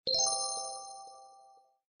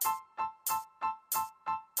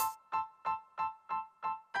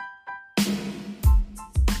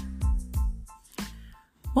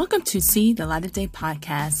Welcome to See the Light of Day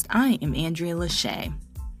podcast. I am Andrea Lachey.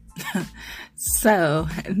 So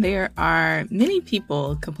there are many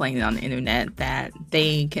people complaining on the internet that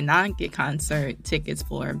they cannot get concert tickets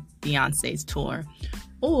for Beyonce's tour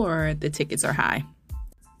or the tickets are high.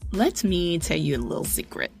 Let me tell you a little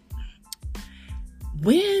secret.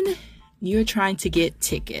 When you're trying to get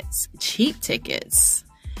tickets, cheap tickets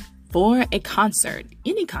for a concert,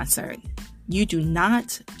 any concert, you do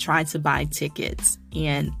not try to buy tickets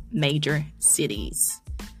in major cities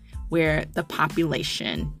where the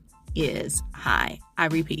population is high. I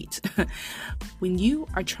repeat, when you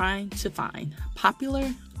are trying to find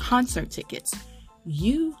popular concert tickets,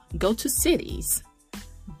 you go to cities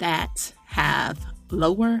that have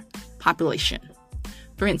lower population.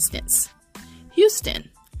 For instance, Houston,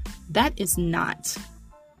 that is not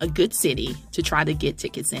a good city to try to get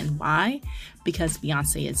tickets in. Why? Because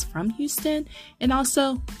Beyonce is from Houston, and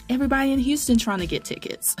also everybody in Houston trying to get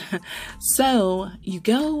tickets. So you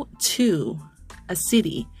go to a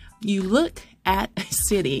city, you look at a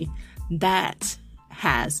city that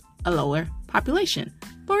has a lower population.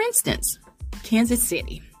 For instance, Kansas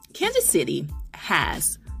City. Kansas City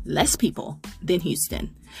has less people than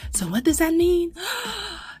Houston. So what does that mean?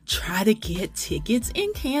 Try to get tickets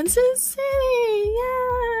in Kansas City.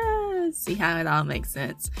 Yeah. See how it all makes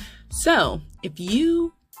sense. So if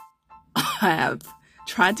you have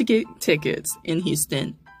tried to get tickets in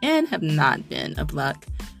Houston and have not been of luck,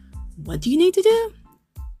 what do you need to do?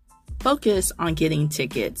 Focus on getting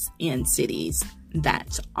tickets in cities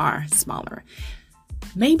that are smaller.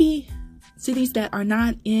 Maybe cities that are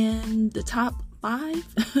not in the top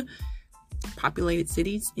 5 populated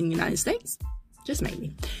cities in the United States. Just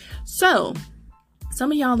maybe. So,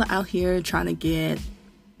 some of y'all are out here trying to get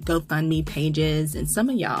GoFundMe pages, and some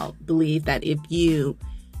of y'all believe that if you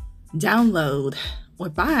download or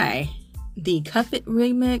buy the Cuff It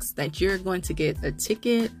remix that you're going to get a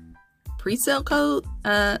ticket pre-sale code.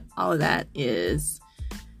 All of that is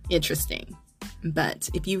interesting. But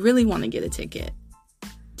if you really want to get a ticket,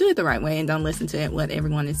 do it the right way and don't listen to what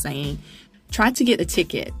everyone is saying. Try to get a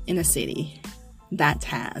ticket in a city that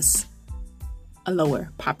has a lower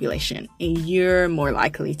population, and you're more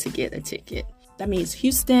likely to get a ticket. That means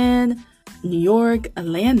Houston, New York,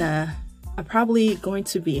 Atlanta are probably going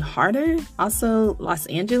to be harder. Also, Los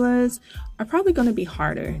Angeles are probably going to be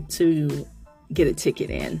harder to get a ticket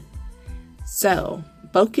in. So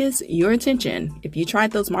focus your attention. If you tried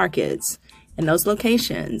those markets and those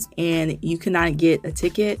locations and you cannot get a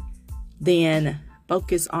ticket, then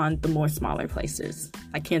focus on the more smaller places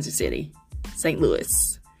like Kansas City, St.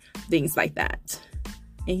 Louis, things like that.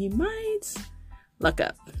 And you might luck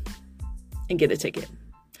up and get a ticket.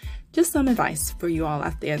 Just some advice for you all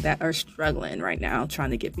out there that are struggling right now trying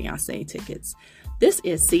to get Beyonce tickets. This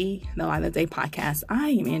is See the Light of Day podcast. I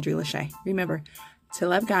am Andrea Lachey. Remember to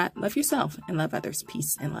love God, love yourself, and love others.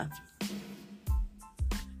 Peace and love.